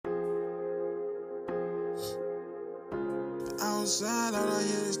outside, all I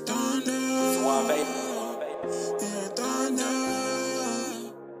hear is thunder. Hear thunder.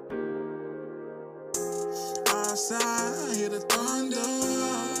 Outside, I hear the thunder.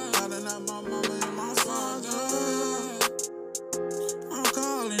 Calling out my mama and my father. I'm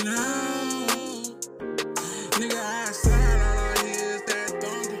calling out. Nigga, outside, all I hear is that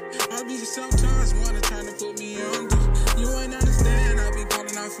thunder. I be sometimes wanna trying to put me under. You ain't understand, I be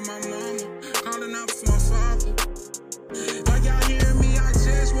calling out for my mama, calling out for my father. Like y'all hearing me, I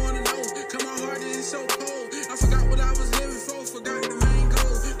just wanna know, cause my heart is so cold. I forgot what I was living for, forgot the main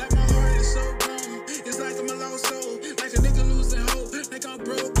goal. Like my heart is so gone, it's like I'm a lost soul. Like a nigga losing hope, like I'm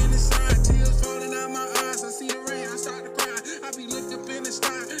broken inside. Tears falling out my eyes, I see the rain, I start to cry. I be looked up in the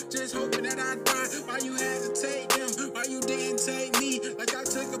sky, just hoping that I die. Why you had to take them, why you didn't take me? Like I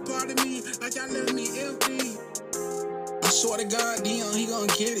took a part of me, like y'all left me empty. I swear to God, Dion, he gon'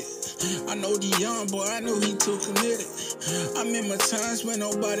 get it. I know Dion, boy, I know he too committed. I remember times when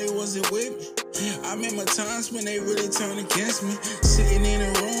nobody wasn't with me. I remember times when they really turned against me. Sitting in a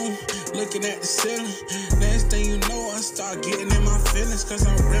room, looking at the ceiling. Next thing you know, I start getting in my feelings, cause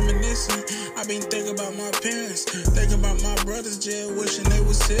I'm reminiscing. I been thinking about my parents, thinking about my brothers, just wishing they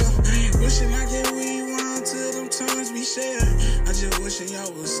was here. Wishing I could rewind to them times we shared. I just wishing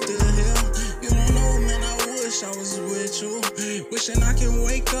y'all was still here. You don't know, man, I wish I was with you. Wishing I can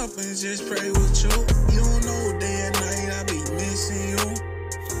wake up and just pray with you. You don't know, day and night I be missing you.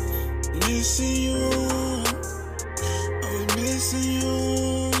 Missing you. I be missing you.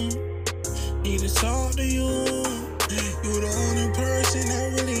 Need to talk to you. You the only person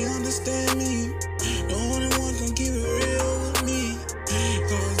that really understand me. The only one can keep it real with me.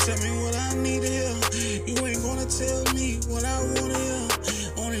 Gonna tell me what I need to hear. You ain't gonna tell me what I wanna hear.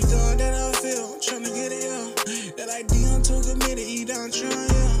 Only God that I feel, tryna get it here. That like Dion too committed, he done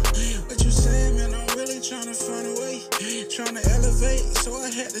trying. What you saying, man, I'm really tryna find a way. Tryna elevate, so I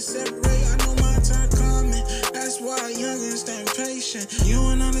had to separate. I know my time coming, that's why youngins stay patient. You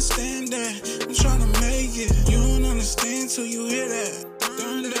don't understand that, I'm tryna make it. You don't understand till you hear that.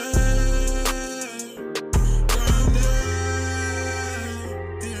 Thunder, thunder,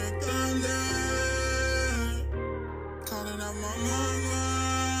 hear thunder. Calling out my mama,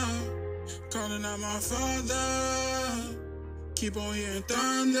 calling out my father. Keep on hearing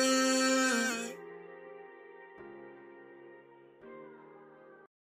thunder.